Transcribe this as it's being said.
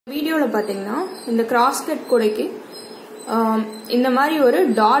வீடியோல பாத்தீங்கன்னா இந்த கிராஸ்கட் கூடைக்கு இந்த மாதிரி ஒரு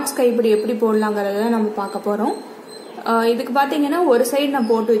டாட்ஸ் கைப்பிடி எப்படி போடலாங்கறத நம்ம பார்க்க போறோம். இதுக்கு பாத்தீங்கன்னா ஒரு சைடு நான்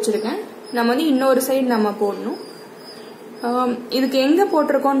போட்டு வச்சிருக்கேன். நம்ம வந்து இன்னொரு சைடு நம்ம போடணும். இதுக்கு எங்க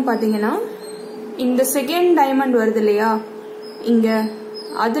போட்டிருக்கோம்னு பாத்தீங்கன்னா இந்த செகண்ட் டைமண்ட் வருது இல்லையா, இங்க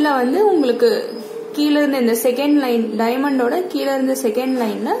அதுல வந்து உங்களுக்கு கீழ இருந்து இந்த செகண்ட் லைன் டைமண்டோட கீழ இருந்து செகண்ட்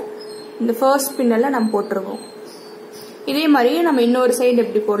லைன்ல இந்த ஃபர்ஸ்ட் பின்னல்ல நம்ம போட்டிருக்கோம். இதே மாதிரியே நம்ம இன்னொரு சைடு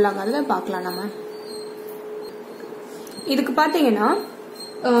எப்படி போடலாங்கிறத பார்க்கலாம். நம்ம இதுக்கு பாத்தீங்கன்னா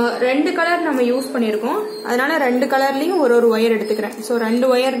ரெண்டு கலர் நம்ம யூஸ் பண்ணிருக்கோம். அதனால ரெண்டு கலர்லயும் ஒரு ஒயர் எடுத்துக்கிறேன். ஸோ ரெண்டு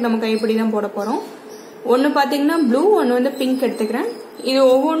ஒயர் நம்ம கைப்பிடி தான் போட போறோம். ஒன்னு பாத்தீங்கன்னா ப்ளூ, ஒன்னு வந்து பிங்க் எடுத்துக்கிறேன். இது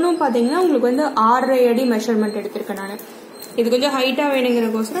ஒவ்வொன்றும் பாத்தீங்கன்னா உங்களுக்கு வந்து 6.5 அடி மெஷர்மெண்ட் எடுத்திருக்கேன். நான் இது கொஞ்சம் ஹைட்டா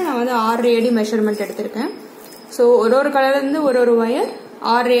வேணுங்கிறக்கோசரம் நான் வந்து 6.5 அடி மெஷர்மெண்ட் எடுத்திருக்கேன். ஸோ ஒரு கலர்ல இருந்து ஒரு ஒயர்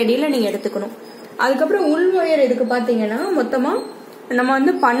 6.5 அடியில நீங்க எடுத்துக்கணும். அதுக்கப்புறம் உள் ஒயர் இதுக்கு பாத்தீங்கன்னா மொத்தமா நம்ம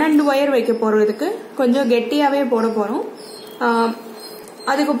வந்து 12 ஒயர் வைக்க போறோம். இதுக்கு கொஞ்சம் கெட்டியாவே போட போறோம்.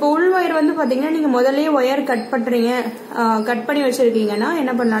 அதுக்கு இப்போ உள் ஒயர் வந்து பாத்தீங்கன்னா நீங்க முதல்லயே ஒயர் கட் பண்ணி வச்சிருக்கீங்கன்னா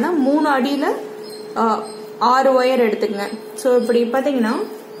என்ன பண்ணலாம்னா 3 அடியில 6 ஒயர் எடுத்துக்கங்க. ஸோ இப்படி பாத்தீங்கன்னா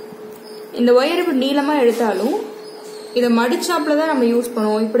இந்த ஒயர் இப்படி நீளமா எடுத்தாலும் இதை மடிச்சாப்ல தான் நம்ம யூஸ்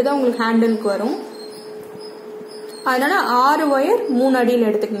பண்ணுவோம். இப்படிதான் உங்களுக்கு ஹேண்டிலுக்கு வரும். அதனால 6 ஒயர் 3 அடியில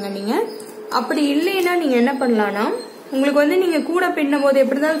எடுத்துக்கங்க. நீங்க அப்படி இல்லைன்னா நீங்க என்ன பண்ணலாம்னா உங்களுக்கு வந்து நீங்க கூட பின்னும் போது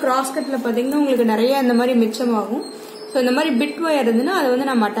எப்படி இருந்தாலும் கிராஸ்கட்ல பாத்தீங்கன்னா உங்களுக்கு நிறைய இந்த மாதிரி மிச்சமாகும். ஸோ இந்த மாதிரி பிட் ஒயர் இருந்துன்னா அதை வந்து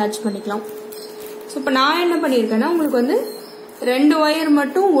நம்ம அட்டாச் பண்ணிக்கலாம். ஸோ இப்போ நான் என்ன பண்ணிருக்கேன்னா உங்களுக்கு வந்து 2 ஒயர்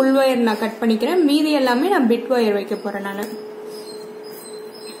மட்டும் உள் ஒயர் நான் கட் பண்ணிக்கிறேன். மீதி எல்லாமே நான் பிட் ஒயர் வைக்க போறேன். நான்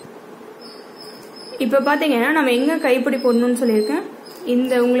இப்ப பாத்தீங்கன்னா நம்ம எங்க கைப்பிடி போடணும்னு சொல்லியிருக்கேன்.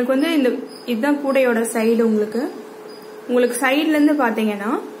 இந்த உங்களுக்கு வந்து இந்த இதுதான் கூடையோட சைடு. உங்களுக்கு சைட்ல இருந்து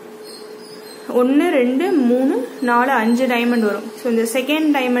பாத்தீங்கன்னா 1 2 3 4 5 டைமண்ட் வரும். ஸோ இந்த செகண்ட்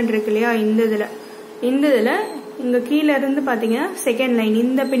டைமண்ட் இருக்கு இல்லையா, இந்த இதுல இங்க கீழே இருந்து பாத்தீங்கன்னா செகண்ட் லைன்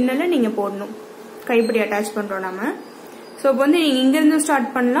இந்த பின்னல நீங்க போடணும். கைப்பிடி அட்டாச் பண்றோம் நாம. ஸோ இப்போ வந்து நீங்க இங்க இருந்து ஸ்டார்ட்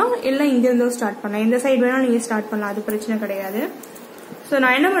பண்ணலாம், இல்ல இங்க இருந்தும் ஸ்டார்ட் பண்ணலாம். எந்த சைடு வேணாலும் நீங்க ஸ்டார்ட் பண்ணலாம், அது பிரச்சனை கிடையாது. ஸோ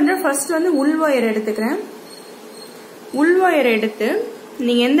நான் என்ன பண்றேன், ஃபர்ஸ்ட் வந்து உள் ஒயர் எடுத்துக்கிறேன். உள் ஒயர் எடுத்து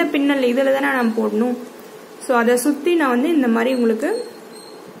நீங்க எந்த பின்னல் இதுல தானே நான் போடணும். ஸோ அதை சுத்தி நான் வந்து இந்த மாதிரி உங்களுக்கு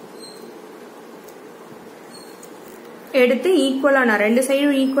எடுத்து ஈக்குவலா நான் 2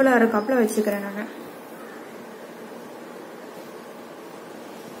 சைடும் ஈக்குவலா இருக்காப்ல வச்சுக்கிறேன். நான்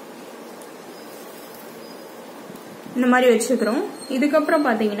இந்த மாதிரி வச்சுக்கிறோம். இதுக்கப்புறம்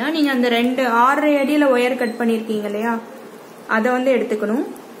பாத்தீங்கன்னா நீங்க அந்த 2 6.5 அடியில ஒயர் கட் பண்ணிருக்கீங்க இல்லையா, அதை வந்து எடுத்துக்கணும்.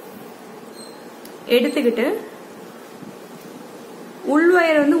 எடுத்துக்கிட்டு உள்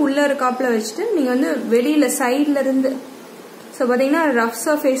ஒயர் வந்து உள்ள இருக்காப்ல வச்சுட்டு நீங்க வந்து வெளியில சைட்ல இருந்து பாத்தீங்கன்னா ரஃப்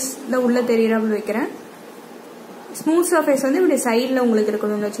சர்ஃபேஸ்ல உள்ள தெரியறாப்புல வைக்கிறேன். ஸ்மூத் சர்ஃபேஸ் வந்து இப்படி சைட்ல உங்களுக்கு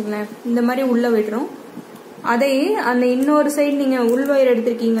இருக்கணும்னு வச்சுக்கலாம். இந்த மாதிரி உள்ள விடுறோம். அதையே அந்த இன்னொரு சைடு நீங்க உள் ஒயர்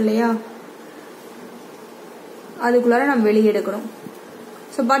எடுத்திருக்கீங்க இல்லையா, அதுக்குள்ளார நம்ம வெளியே எடுக்கணும்.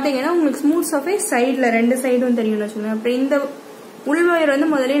 ஸோ பாத்தீங்கன்னா உங்களுக்கு ஸ்மூத் சர்ஃபேஸ் சைட்ல 2 சைடும் தெரியும்னு வச்சுக்கோங்க. அப்புறம் இந்த உள் ஒயர் வந்து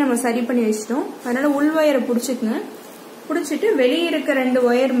முதலே நம்ம சரி பண்ணி வச்சிட்டோம். அதனால உள் ஒயரை பிடிச்சிக்குங்க. பிடிச்சிட்டு வெளியே இருக்க 2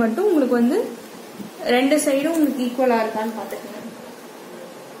 ஒயர் மட்டும் உங்களுக்கு வந்து 2 சைடும் உங்களுக்கு ஈக்குவலா இருக்கான்னு பாத்துக்கோங்க.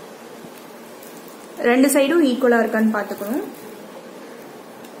 2 சைடும் ஈக்குவலா இருக்கான்னு பாத்துக்கணும்.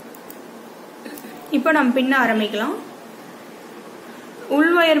 இப்போ நம்ம பின்ன ஆரம்பிக்கலாம். உள்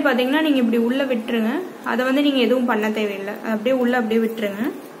ஒயர் பாத்தீங்கன்னா நீங்க இப்படி உள்ள விட்டுருங்க. அதை வந்து நீங்க எதுவும் பண்ண தேவையில்லை, அப்படியே உள்ள அப்படியே விட்டுருங்க.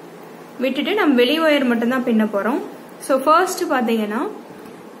 விட்டுட்டு நம்ம வெளி ஒயர் மட்டும் தான் பின்ன போறோம். ஸோ ஃபர்ஸ்ட் பாத்தீங்கன்னா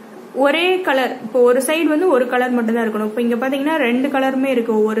ஒரே கலர், இப்போ ஒரு சைடு வந்து ஒரு கலர் மட்டும் தான் இருக்கணும். இப்போ இங்க பாத்தீங்கன்னா 2 கலருமே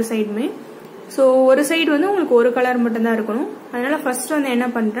இருக்கு ஒவ்வொரு சைடுமே. ஸோ ஒரு சைடு வந்து உங்களுக்கு ஒரு கலர் மட்டும் தான் இருக்கணும். அதனால ஃபர்ஸ்ட் வந்து என்ன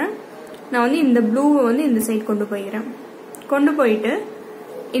பண்றேன், நான் வந்து இந்த ப்ளூவை வந்து இந்த சைடு கொண்டு போயிடுறேன். கொண்டு போயிட்டு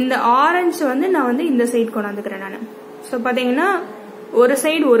இந்த ஆரஞ்சு வந்து நான் வந்து இந்த சைடு கொண்டாந்துக்கிறேன் நான். ஸோ பாத்தீங்கன்னா ஒரு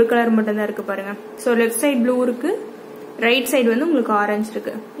சைடு ஒரு கலர் மட்டும் தான் இருக்கு பாருங்க. ஸோ லெஃப்ட் சைடு ப்ளூ இருக்கு, ரைட் சைடு வந்து உங்களுக்கு ஆரஞ்சு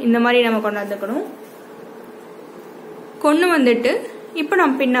இருக்கு. இந்த மாதிரி நம்ம கொண்டாந்துக்கணும். கொண்டு வந்துட்டு இப்போ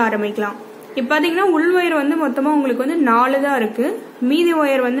நம்ம பின்ன ஆரம்பிக்கலாம். இப்போ பாத்தீங்கன்னா உள் ஒயர் வந்து மொத்தமா உங்களுக்கு வந்து 4 தான் இருக்கு. மீதி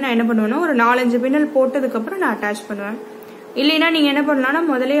ஒயர் வந்து நான் என்ன பண்ணுவேன்னா ஒரு 4-5 பின்னல் போட்டதுக்கு அப்புறம் நான் அட்டாச் பண்ணுவேன். இல்லைன்னா நீங்க என்ன பண்ணலாம்னா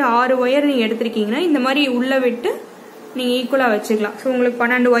முதலே 6 ஒயர் நீங்க எடுத்திருக்கீங்கன்னா இந்த மாதிரி உள்ள விட்டு நீங்க ஈக்குவலா வச்சுக்கலாம். ஸோ உங்களுக்கு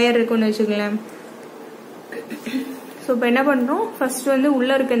 12 ஒயர் இருக்குன்னு வச்சுக்கலாம். ஸோ இப்போ என்ன பண்றோம், ஃபர்ஸ்ட் வந்து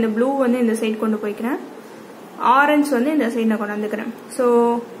உள்ள இருக்க இந்த ப்ளூ வந்து இந்த சைடு கொண்டு போய்க்கிறேன். ஆரஞ்சு வந்து இந்த சைடு நான் கொண்டாந்துக்கிறேன். ஸோ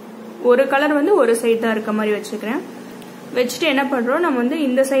ஒரு கலர் வந்து ஒரு சைடு தான் இருக்க மாதிரி வச்சுக்கிறேன். வச்சுட்டு என்ன பண்றோம், நம்ம வந்து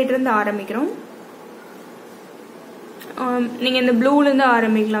இந்த சைடு இருந்து ஆரம்பிக்கிறோம். நீங்க இந்த ப்ளூல இருந்து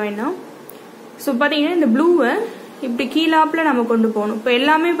ஆரம்பிக்கலாம் வேணாம். ஸோ பாத்தீங்கன்னா இந்த ப்ளூவை இப்படி கீழாப்புல நம்ம கொண்டு போகணும். இப்போ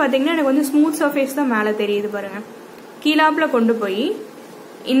எல்லாமே பாத்தீங்கன்னா எனக்கு வந்து ஸ்மூத் சர்ஃபேஸ் தான் மேல தெரியுது பாருங்க. கீழாப்புல கொண்டு போய்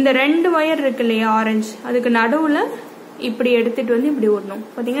இந்த 2 ஒயர் இருக்கு இல்லையா ஆரஞ்சு, அதுக்கு நடுவுல இப்படி எடுத்துட்டு வந்து இப்படி விடணும்.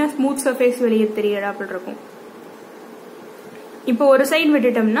 பாத்தீங்கன்னா ஸ்மூத் சர்ஃபேஸ் வெளியே தெரியறாப்புல இருக்கும். இப்போ ஒரு சைடு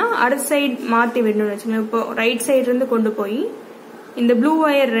விட்டுட்டோம்னா அடுத்த சைடு மாத்தி விடணும்னு வச்சுக்கோங்க. இப்போ ரைட் சைடு இருந்து கொண்டு போய் இந்த ப்ளூ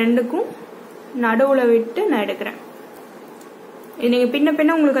ஒயர் 2க்கும் நடுவுல விட்டு நான் எடுக்கிறேன். நீங்க பின்ன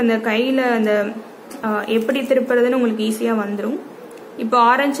பின்ன உங்களுக்கு அந்த கையில அந்த எப்படி திருப்புறதுன்னு உங்களுக்கு ஈஸியா வந்துடும். இப்போ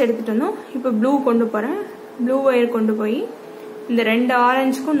ஆரஞ்சு எடுத்துட்டு வந்தோம். இப்போ ப்ளூ கொண்டு போறேன். ப்ளூ ஒயர் கொண்டு போய் இந்த 2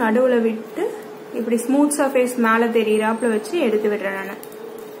 ஆரஞ்சுக்கும் நடுவுல விட்டு இப்படி ஸ்மூத் சர்ஃபேஸ் மேல தெரியறாப்புல வச்சு எடுத்து விடுறேன் நான்.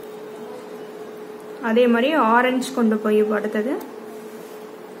 அதே மாதிரி ஆரஞ்சு கொண்டு போய் அடுத்தது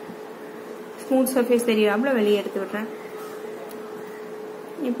ஸ்மூத் சர்ஃபேஸ் தெரியறாப்புல வெளியே எடுத்து விடுறேன்.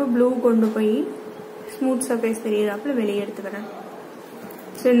 இப்போ ப்ளூ கொண்டு போய் ஸ்மூத் சர்ஃபேஸ் தெரியறாப்புல வெளியே எடுத்து விடுறேன்.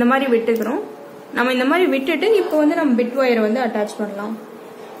 ஸோ இந்த மாதிரி விட்டுக்கிறோம். நம்ம இந்த மாதிரி விட்டுட்டு இப்போ வந்து நம்ம பிட் ஒயரை வந்து அட்டாச் பண்ணலாம்.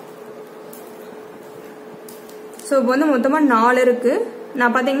 ஸோ இப்போ வந்து மொத்தமாக 4 இருக்கு.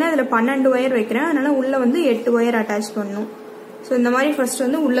 நான் பார்த்தீங்கன்னா இதில் 12 ஒயர் வைக்கிறேன். அதனால உள்ள வந்து 8 ஒயர் அட்டாச் பண்ணணும். ஸோ இந்த மாதிரி ஃபர்ஸ்ட்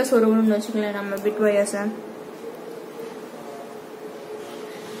வந்து உள்ள சொருகணும்னு வச்சுக்கலாம் நம்ம பிட் ஒயர்ஸை.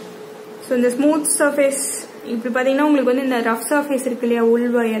 ஸோ இந்த ஸ்மூத் சர்ஃபேஸ் இப்படி பார்த்தீங்கன்னா உங்களுக்கு வந்து இந்த ரஃப் சர்ஃபேஸ் இருக்கு இல்லையா உள்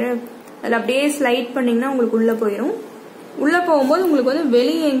ஒயரு, அதில் அப்படியே ஸ்லைட் பண்ணிங்கன்னா உங்களுக்கு உள்ள போயிடும். உள்ள போகும்போது உங்களுக்கு வந்து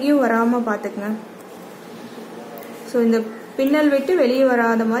வெளியே எங்கேயும் வராமல் பார்த்துக்குங்க. ஸோ இந்த பின்னல் விட்டு வெளியே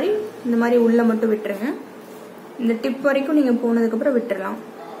வராத மாதிரி இந்த மாதிரி உள்ள மட்டும் விட்டுருங்க. இந்த டிப் வரைக்கும் நீங்க போனதுக்கு அப்புறம் விட்டுறலாம்.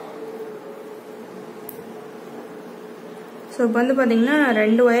 ஸோ இப்போ வந்து பார்த்தீங்கன்னா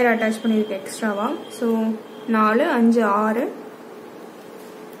 2 ஒயர் அட்டாச் பண்ணியிருக்கேன் எக்ஸ்ட்ராவா. ஸோ 4, 5, 6,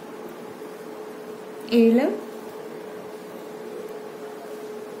 7,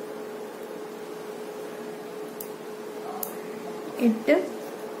 8,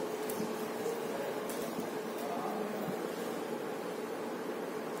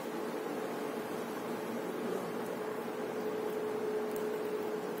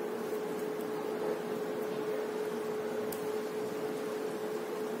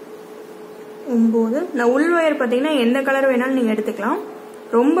 9. நான் உள் ஒயர் பார்த்தீங்கன்னா எந்த கலர் வேணாலும் நீங்க எடுத்துக்கலாம்.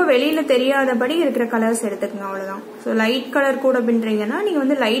 ரொம்ப வெளியில தெரியாதபடி இருக்கிற கலர்ஸ் எடுத்துக்கங்க, அவ்வளவுதான். ஸோ லைட் கலர் கூட பின்றீங்கன்னா நீங்க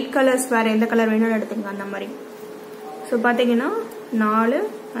வந்து லைட் கலர்ஸ் வேற எந்த கலர் வேணாலும் எடுத்துக்கங்க அந்த மாதிரி. ஸோ பார்த்தீங்கன்னா 4,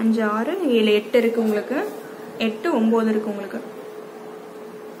 5, 6, 7, 8 இருக்கு உங்களுக்கு. 8, 9 இருக்கு உங்களுக்கு.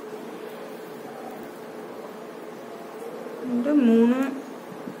 3,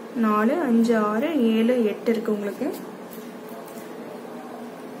 4, 5, 6, 7, 8 இருக்கு உங்களுக்கு.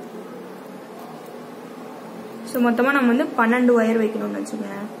 ஸோ மொத்தமாக நம்ம வந்து 12 ஒயர் வைக்கணும்னு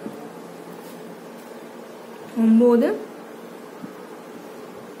வச்சுக்கோங்க. 9,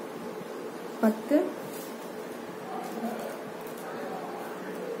 10,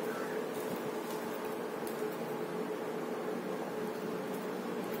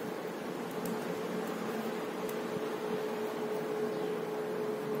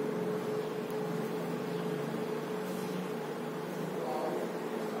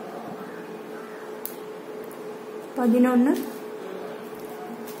 11,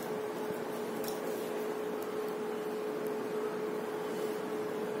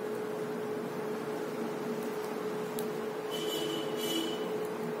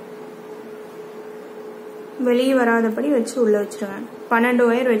 வெளியே வராதபடி வச்சு உள்ள வச்சிருவேன். 12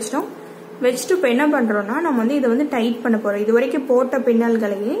 ஒயர் வச்சிட்டோம். வச்சுட்டு இப்போ என்ன பண்றோம்னா நம்ம வந்து இதை வந்து டைட் பண்ண போறோம். இது வரைக்கும் போட்ட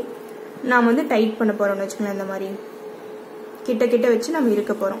பின்னல்களையே நாம் வந்து டைட் பண்ண போறோம்னு வச்சுக்கலாம். இந்த மாதிரி கிட்ட கிட்ட வச்சு நம்ம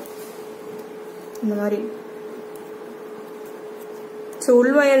இருக்க போறோம் இந்த மாதிரி. ஸோ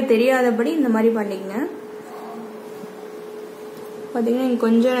உள் ஒயர் தெரியாதபடி இந்த மாதிரி பண்ணிக்கங்க. பார்த்தீங்கன்னா இங்கே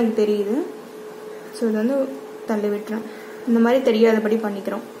கொஞ்சம் எனக்கு தெரியுது. ஸோ இது வந்து தள்ளி விட்டுறேன். இந்த மாதிரி தெரியாதபடி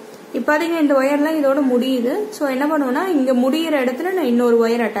பண்ணிக்கிறோம். இப்போ பார்த்தீங்கன்னா இந்த ஒயர்லாம் இதோட முடியுது. ஸோ என்ன பண்ணுவேன்னா இங்கே முடிகிற இடத்துல நான் இன்னொரு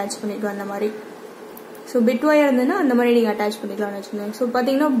ஒயர் அட்டாச் பண்ணிக்குவேன் அந்த மாதிரி. ஸோ பிட் ஒயர் இருந்ததுன்னா அந்த மாதிரி நீங்கள் அட்டாச் பண்ணிக்கலாம்னு வச்சுக்கோங்க. ஸோ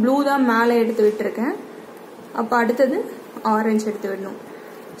பார்த்தீங்கன்னா ப்ளூ தான் மேலே எடுத்து விட்டுருக்கேன். அப்போ அடுத்தது ஆரஞ்சு எடுத்து விடணும்.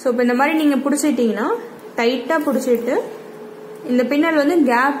 ஸோ இப்போ இந்த மாதிரி நீங்கள் பிடிச்சிட்டிங்கன்னா டைட்டாக பிடிச்சிட்டு இந்த பின்னல் வந்து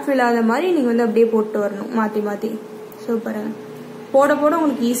கேப் இல்லாத மாதிரி நீங்கள் வந்து அப்படியே போட்டு வரணும் மாற்றி மாற்றி. ஸோ பாருங்க போட போட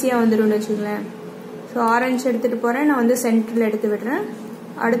உங்களுக்கு ஈஸியாக வந்துடும்னு வச்சுக்கோங்களேன். ஸோ ஆரஞ்சு எடுத்துகிட்டு போகிறேன். நான் வந்து சென்டரில் எடுத்து விடுறேன்.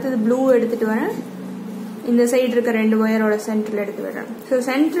 அடுத்தது ப்ளூ எடுத்துகிட்டு வரேன். இந்த சைடு இருக்க 2 ஒயரோட சென்டரில் எடுத்து விடுறேன். ஸோ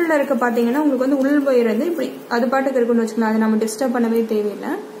சென்டரில் இருக்க பார்த்தீங்கன்னா உங்களுக்கு வந்து உள் ஒயர் வந்து இப்படி அது பாட்டுக்கு இருக்குன்னு வச்சுக்கலாம். அதை நம்ம டிஸ்டர்ப் பண்ணவே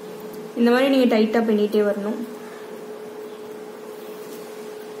தேவையில்லை. இந்த மாதிரி நீங்கள் டைட்டாக பண்ணிகிட்டே வரணும்.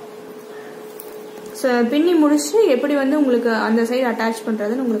 ஸோ பின்னி முடிச்சுட்டு எப்படி வந்து உங்களுக்கு அந்த சைடு அட்டாச்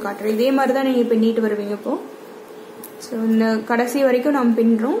பண்ணுறதுன்னு உங்களுக்கு காட்டுறேன். இதே மாதிரி தான் நீங்கள் பின்னிட்டு வருவீங்க இப்போ. ஸோ இந்த கடைசி வரைக்கும் நம்ம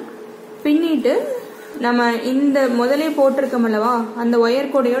பின்னுறோம். பின்னிட்டு நம்ம இந்த முதலே போட்டிருக்கோம் அல்லவா அந்த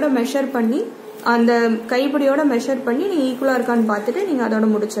ஒயர் கோடையோட மெஷர் பண்ணி அந்த கைப்பிடியோட மெஷர் பண்ணி நீங்கள் ஈக்குவலாக இருக்கான்னு பார்த்துட்டு நீங்கள் அதோட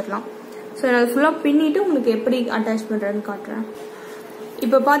முடிச்சிடலாம். ஸோ நான் ஃபுல்லாக பின்னிட்டு உங்களுக்கு எப்படி அட்டாச் பண்ணுறேன்னு காட்டுறேன்.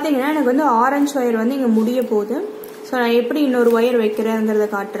 இப்போ பார்த்தீங்கன்னா எனக்கு வந்து ஆரஞ்சு ஒயர் வந்து இங்கே முடிய போகுது. ஸோ நான் எப்படி இன்னொரு ஒயர் வைக்கிறேங்கிறத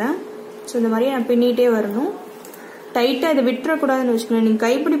காட்டுறேன். ஸோ இந்த மாதிரி நான் பின்னிட்டே வரணும். டைட்டாக இதை விட்டுறக்கூடாதுன்னு வச்சுக்கணும். நீங்கள்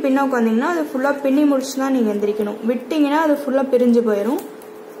கைப்பிடி பின்னா உட்காந்திங்கன்னா அது ஃபுல்லாக பின்னி முடிச்சு தான் நீங்கள் எந்திரிக்கணும். விட்டிங்கன்னா அது ஃபுல்லாக பிரிஞ்சு போயிடும்.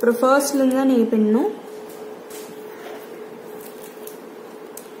 அப்புறம் ஃபர்ஸ்ட்லேருந்து தான் நீங்கள் பின்னணும்.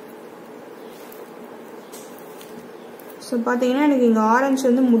 ஸோ பார்த்தீங்கன்னா எனக்கு இங்கே ஆரஞ்சு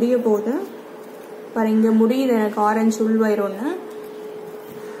வந்து முடிய போகுது. பாரு இங்கே முடியுது எனக்கு ஆரஞ்சு உள் ஒயர் ஒன்று.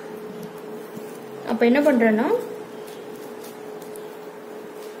 அப்போ என்ன பண்ணுறேன்னா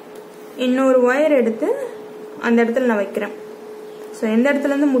இன்னொரு ஒயர் எடுத்து அந்த இடத்துல நான் வைக்கிறேன். ஸோ எந்த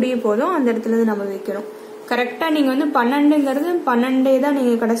இடத்துலேருந்து முடிய போதோ அந்த இடத்துலேருந்து நம்ம வைக்கணும். கரெக்டாக நீங்கள் வந்து 12ங்கிறது 12 தான்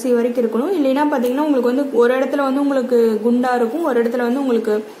நீங்கள் கடைசி வரைக்கும் இருக்கணும். இல்லைன்னா பார்த்தீங்கன்னா உங்களுக்கு வந்து ஒரு இடத்துல வந்து உங்களுக்கு குண்டாக இருக்கும், ஒரு இடத்துல வந்து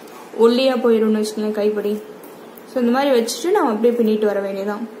உங்களுக்கு ஒல்லியாக போயிடும்னு வச்சுக்கோங்க கைப்பிடி. ஸோ இந்த மாதிரி வச்சுட்டு நம்ம அப்படியே பின்னிட்டு வர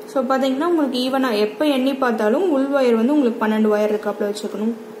வேண்டியதான். ஸோ பார்த்தீங்கன்னா உங்களுக்கு ஈவனாக எப்போ எண்ணி பார்த்தாலும் உள் ஒயர் வந்து உங்களுக்கு 12 ஒயர் இருக்காப்புல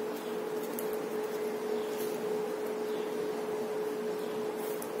வச்சுக்கணும்.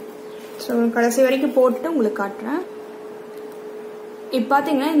 ஸோ கடைசி வரைக்கும் போட்டுட்டு உங்களுக்கு காட்டுறேன். இப்போ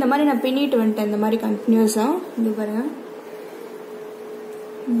பார்த்தீங்கன்னா இந்த மாதிரி நான் பின்னிட்டு வந்துட்டேன். இந்த மாதிரி கண்டினியூஸாக இது பாருங்க,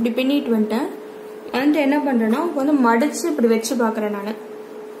 இப்படி பின்னிட்டு வந்துட்டேன். வந்துட்டு என்ன பண்ணுறேன்னா வந்து மடித்து இப்படி வச்சு பார்க்குறேன் நான்.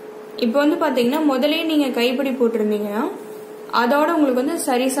 இப்போ வந்து பார்த்தீங்கன்னா முதலே நீங்கள் கைப்பிடி போட்டிருந்தீங்கன்னா அதோட உங்களுக்கு வந்து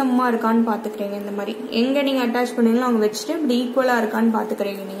சரிசமமாக இருக்கான்னு பார்த்துக்கிறீங்க. இந்த மாதிரி எங்கே நீங்கள் அட்டாச் பண்ணீங்களோ அவங்க வச்சுட்டு இப்படி ஈக்குவலாக இருக்கான்னு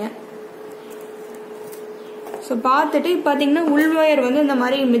பார்த்துக்கிறீங்க நீங்கள். ஸோ பார்த்துட்டு இப்போ பார்த்தீங்கன்னா உள் ஒயர் வந்து இந்த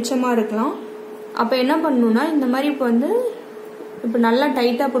மாதிரி மிச்சமாக இருக்கலாம். அப்போ என்ன பண்ணணும்னா இந்த மாதிரி இப்போ வந்து இப்போ நல்லா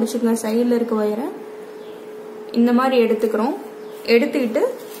டைட்டாக பிடிச்சிக்கங்க. சைடில் இருக்க ஒயரை இந்த மாதிரி எடுத்துக்கிறோம். எடுத்துக்கிட்டு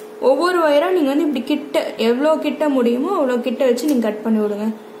ஒவ்வொரு ஒயராக நீங்கள் வந்து இப்படி கிட்ட எவ்வளோ கிட்ட முடியுமோ அவ்வளோ கிட்ட வச்சு நீங்கள் கட் பண்ணி விடுங்க.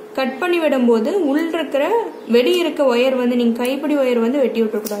 கட் பண்ணி விடும்போது உள் இருக்கிற வெளியே இருக்க ஒயர் வந்து நீங்கள் கைப்பிடி ஒயர் வந்து வெட்டி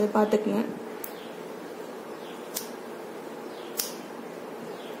விட்டுறக்கூடாது, பார்த்துக்குங்க.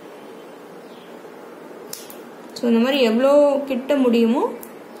 ஸோ இந்த மாதிரி எவ்வளோ கிட்ட முடியுமோ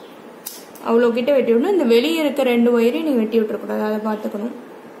அவ்வளோ கிட்ட வெட்டி விடணும். இந்த வெளியே இருக்க 2 ஒயரையும் நீங்கள் வெட்டி விட்டுறக்கூடாது, அதை பார்த்துக்கணும்.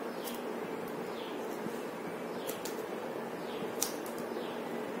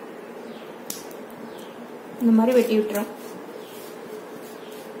 இந்த மாதிரி வெட்டி விட்டுறோம்.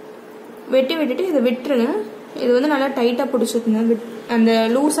 வெட்டி விட்டுட்டு இதை விட்டுருங்க. இது வந்து நல்லா டைட்டாக பிடிச்சிக்குங்க. அந்த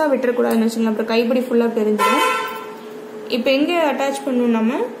லூஸாக விட்டுறக்கூடாதுன்னு வச்சுக்கோங்க, அப்புறம் கைப்பிடி ஃபுல்லாக தெரிஞ்சிடும். இப்போ எங்கே அட்டாச் பண்ணணும்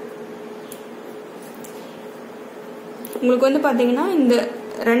நம்ம, உங்களுக்கு வந்து பார்த்தீங்கன்னா இந்த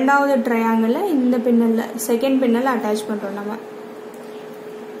 2வது ட்ரையாங்கிளில் இந்த பின்னலில் செகண்ட் பின்னலில் அட்டாச் பண்ணுறோம் நம்ம.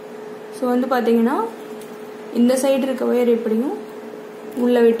 ஸோ வந்து பார்த்தீங்கன்னா இந்த சைடு இருக்க ஒயர் எப்படியும்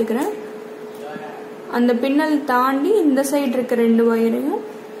உள்ளே விட்டுக்கிறேன். அந்த பின்னல் தாண்டி இந்த சைடு இருக்க 2 ஒயரையும்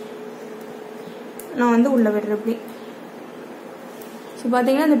நான் வந்து உள்ளே விடுறேன் இப்படி. ஸோ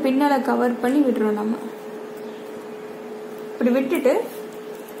பார்த்தீங்கன்னா இந்த பின்னலை கவர் பண்ணி விட்டுருவோம் நம்ம. இப்படி விட்டுட்டு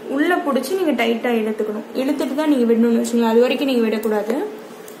உள்ளே பிடிச்சி நீங்கள் டைட்டாக இழுத்துக்கணும். இழுத்துட்டு தான் நீங்கள் விடணும்னு வச்சுக்கோங்க. அது வரைக்கும் நீங்கள் விடக்கூடாது.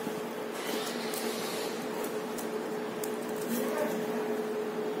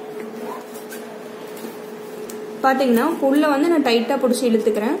 பார்த்தீங்கன்னா உள்ளே வந்து நான் டைட்டாக பிடிச்சி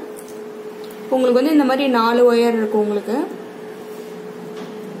இழுத்துக்கிறேன். உங்களுக்கு வந்து இந்த மாதிரி 4 ஒயர் இருக்கும் உங்களுக்கு.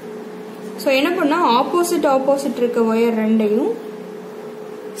 ஸோ என்ன பண்ணால் ஆப்போசிட் இருக்க ஒயர் 2ஐயும்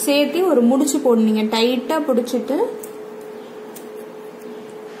சேர்த்து ஒரு முடிச்சு போடணுங்க. டைட்டாக பிடிச்சிட்டு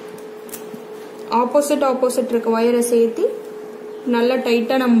ஆப்போசிட் இருக்க ஒயரை சேர்த்து நல்லா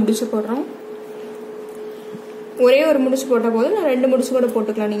டைட்டாக நம்ம முடிச்சு போடுறோம். ஒரே ஒரு முடிச்சு போட்டால் போதும், நான் 2 முடிச்சு கூட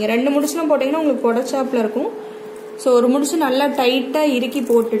போட்டுக்கலாம். நீங்கள் 2 முடிச்சுலாம் போட்டிங்கன்னா உங்களுக்கு உடச்சாப்பில் இருக்கும். ஸோ ஒரு முடிச்சு நல்லா டைட்டாக இறுக்கி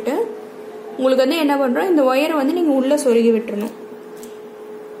போட்டுட்டு உங்களுக்கு வந்து என்ன பண்ணுறோம், இந்த ஒயரை வந்து நீங்கள் உள்ளே சொருகி விட்டுறணும்.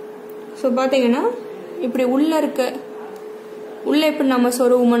 ஸோ பார்த்தீங்கன்னா இப்படி உள்ளே இப்படி நம்ம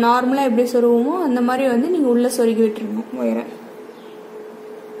சொருவோமோ, நார்மலாக எப்படி சொருவோமோ அந்த மாதிரி வந்து நீங்கள் உள்ளே சொருகி விட்டுறணும் ஒயரை.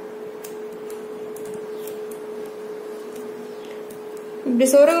 இப்படி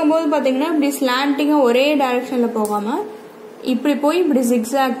சொருகும் போது பார்த்தீங்கன்னா இப்படி ஸ்லாண்டிங்காக ஒரே டைரக்ஷனில் போகாமல் இப்படி போய் இப்படி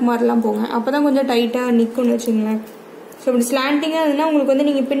ஜிக்ஸாக் மாதிரிலாம் போங்க. அப்போ தான் கொஞ்சம் டைட்டாக நிற்கும்னு வச்சுக்கோங்களேன். ஸோ இப்படி ஸ்லாண்டிங்காக இருந்தால் உங்களுக்கு வந்து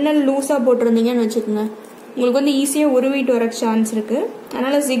நீங்கள் பின்னல் லூஸாக போட்டிருந்தீங்கன்னு வச்சுக்கோங்க, உங்களுக்கு வந்து ஈஸியாக உருவிட்டு வர சான்ஸ் இருக்குது.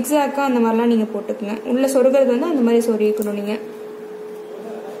 அதனால் ஜிக்ஸாக்காக அந்த மாதிரிலாம் நீங்கள் போட்டுக்குங்க. உள்ளே சொருகிறது வந்து அந்த மாதிரி சொருகிக்கணும் நீங்கள்.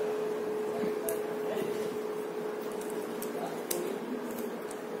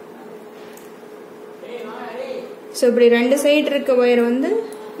 ஸோ இப்படி 2 சைடு இருக்க ஒயர் வந்து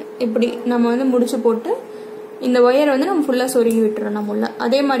இப்படி நம்ம வந்து முடிச்சு போட்டு இந்த ஒயரை வந்து நம்ம ஃபுல்லாக சொருகி விட்டுறோம் நம்ம உள்ள.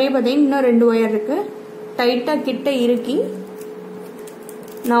 அதே மாதிரியே பார்த்தீங்கன்னா இன்னும் 2 ஒயர் இருக்குது. டைட்டாக கிட்ட இறுக்கி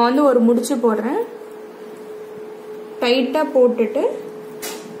நான் வந்து ஒரு முடிச்சு போடுறேன். டைட்டாக போட்டுட்டு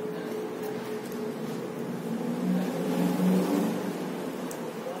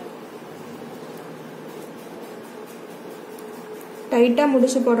டைட்டா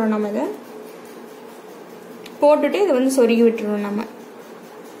முடிச்சு போடுறோம் நம்ம. இதை போட்டுட்டு இதை வந்து சொருகி விட்டுறோம். நம்ம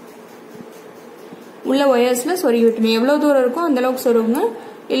உள்ள ஒயர்ஸ்ல சொருகி விட்டுணும். எவ்வளவு தூரம் இருக்கோ அந்த அளவுக்கு சொருகுங்க.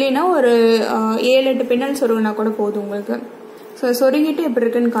 இல்லைன்னா ஒரு 7-8 பின்னல் சொருகுனா கூட போதும் உங்களுக்கு. ஸோ சொருகிட்டு எப்படி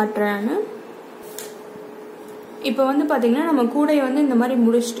இருக்குன்னு காட்டுறேன் நான். இப்போ வந்து பாத்தீங்கன்னா நம்ம கூடையை வந்து இந்த மாதிரி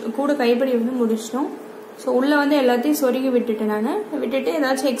முடிச்சிட்டு, கூட கைப்பிடி வந்து முடிச்சிட்டோம். ஸோ உள்ள வந்து எல்லாத்தையும் சொருகி விட்டுட்டேன் நான். விட்டுட்டு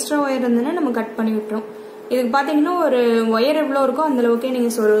ஏதாச்சும் எக்ஸ்ட்ரா ஒயர் இருந்ததுன்னா நம்ம கட் பண்ணி விட்டுறோம். இதுக்கு பாத்தீங்கன்னா ஒரு ஒயர் எவ்வளோ இருக்கோ அந்த அளவுக்கே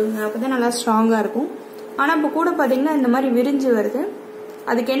நீங்க சொருகுங்க. அப்பதான் நல்லா ஸ்ட்ராங்கா இருக்கும். ஆனா இப்போ கூட பாத்தீங்கன்னா இந்த மாதிரி விரிஞ்சு வருது.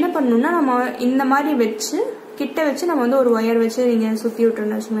 அதுக்கு என்ன பண்ணணும்னா நம்ம இந்த மாதிரி வச்சு கிட்ட வச்சு நம்ம வந்து ஒரு ஒயர் வச்சு நீங்க சுத்தி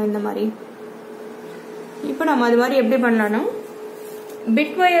விட்டுறோம்னு வச்சுக்கோங்க. இந்த மாதிரி இப்போ நம்ம அது மாதிரி எப்படி பண்ணலாம்னா,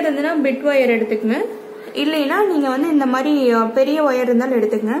 பிட் ஒயர் இருந்ததுன்னா பிட் ஒயர் எடுத்துக்கங்க. இல்லைன்னா நீங்க வந்து இந்த மாதிரி பெரிய ஒயர் இருந்தாலும்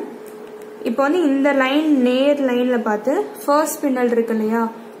எடுத்துக்கங்க. இப்போ வந்து இந்த லைன் நேர் லைன்ல பார்த்து ஃபர்ஸ்ட் பின்னல் இருக்கு இல்லையா,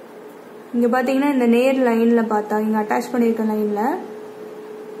 இங்க பாத்தீங்கன்னா இந்த நேர் லைன்ல பார்த்தா இங்க அட்டாச் பண்ணிருக்க லைன்ல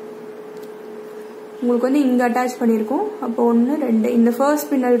உங்களுக்கு வந்து இங்க அட்டாச் பண்ணிருக்கோம். அப்போ 1 2 இந்த ஃபர்ஸ்ட்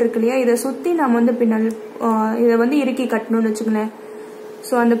பின்னல் இருக்கு இல்லையா, இதை சுத்தி நாம வந்து பின்னல் இதை வந்து இறுக்கி கட்டணும்னு வச்சுக்கோங்களேன்.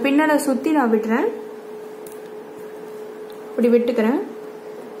 ஸோ அந்த பின்னலை சுத்தி நான் விட்டுறேன். இப்படி விட்டுக்கிறேன்.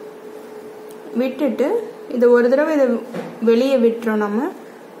 விட்டுட்டு இதை ஒரு தடவை இதை வெளியே விட்டுறோம் நம்ம.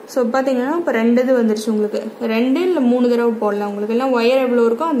 ஸோ பார்த்தீங்கன்னா இப்போ 2 இது வந்துருச்சு உங்களுக்கு. 2 இல்லை 3 தடவை போடலாம். உங்களுக்கு எல்லாம் ஒயர் எவ்வளோ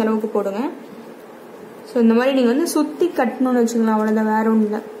இருக்கோ அந்த அளவுக்கு போடுங்க. ஸோ இந்த மாதிரி நீங்கள் வந்து சுற்றி கட்டணும்னு வச்சுக்கலாம். அவ்வளோதான், வேற ஒன்றும்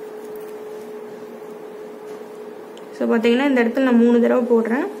இல்லை. ஸோ பார்த்தீங்கன்னா இந்த இடத்துல நான் 3 தடவை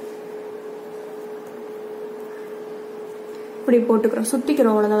போடுறேன். இப்படி போட்டுக்கிறோம்,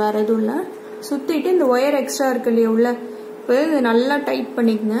 சுற்றிக்கிறோம், அவ்வளோதான், வேற எதுவும் இல்லை. சுற்றிட்டு இந்த ஒயர் எக்ஸ்ட்ரா இருக்கு இல்லையா உள்ள, இப்போ இது நல்லா டைட்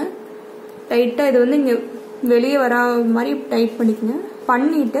பண்ணிக்கங்க. டைட்டாக இது வந்து இங்கே வெளியே வரா மாதிரி டைட் பண்ணிக்கங்க.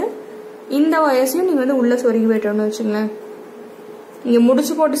 பண்ணிட்டு இந்த ஒயர்ஸையும் நீங்கள் வந்து உள்ளே சொருகி விட்டோம்னு வச்சுங்களேன். நீங்கள்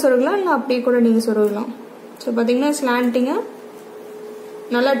முடிச்சு போட்டு சொருகலாம், இல்லை அப்படியே கூட நீங்கள் சொருகலாம். ஸோ பார்த்தீங்கன்னா ஸ்லாண்டிங்காக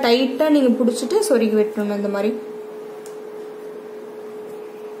நல்லா டைட்டாக நீங்கள் பிடிச்சிட்டு சொருகி விட்டணும். இந்த மாதிரி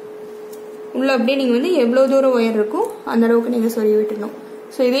உள்ள அப்படியே நீங்கள் வந்து எவ்வளோ தூரம் ஒயர் இருக்கோ அந்த அளவுக்கு நீங்கள் சொருகி விட்டுடணும்.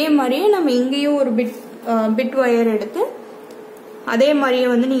 ஸோ இதே மாதிரியே நம்ம இங்கேயும் ஒரு பிட் ஒயர் எடுத்து அதே மாதிரியே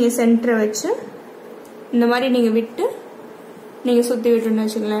வந்து நீங்கள் சென்டரை வச்சு இந்த மாதிரி நீங்கள் விட்டு நீங்கள் சுற்றி விட்டுருன்னு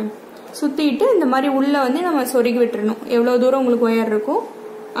வச்சுங்களேன். சுற்றிட்டு இந்த மாதிரி உள்ளே வந்து நம்ம சொருகி விட்டுறணும். எவ்வளோ தூரம் உங்களுக்கு ஒயர் இருக்கோ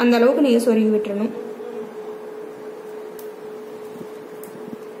அந்த அளவுக்கு நீங்கள் சொருகி விட்டுறணும்.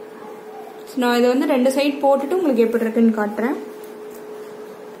 நான் இதை வந்து 2 சைட் போட்டுட்டு உங்களுக்கு எப்படி இருக்குன்னு காட்டுறேன்.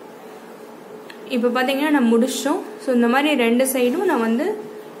 இப்போ பார்த்தீங்கன்னா நான் முடிச்சிட்டோம். ஸோ இந்த மாதிரி 2 சைடும் நான் வந்து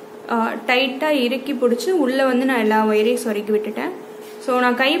டைட்டாக இறுக்கி பிடிச்சி உள்ளே வந்து நான் எல்லா ஒயரையும் சொருகி விட்டுட்டேன். ஸோ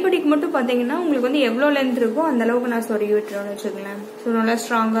நான் கைப்பிடிக்கு மட்டும் பார்த்தீங்கன்னா உங்களுக்கு வந்து எவ்வளோ லென்த் இருக்கோ அந்த அளவுக்கு நான் சொருகி விட்டுறேன்னு வச்சுக்கலாம். ஸோ நல்லா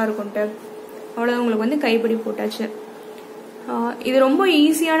ஸ்ட்ராங்காக இருக்கும்ட்டு. அவ்வளோதான், உங்களுக்கு வந்து கைப்பிடி போட்டாச்சு. இது ரொம்ப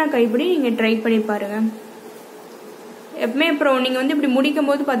ஈஸியான கைப்பிடி, நீங்கள் ட்ரை பண்ணி பாருங்க. எப்பவுமே அப்புறம் நீங்கள் வந்து இப்படி முடிக்கும்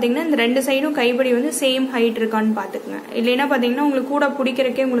போது பார்த்தீங்கன்னா இந்த 2 சைடும் கைப்பிடி வந்து சேம் ஹைட் இருக்கான்னு பார்த்துக்குங்க. இல்லைன்னா பார்த்தீங்கன்னா உங்களுக்கு கூட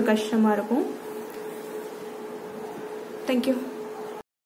பிடிக்கிறக்கே உங்களுக்கு கஷ்டமாக இருக்கும். தேங்க்யூ.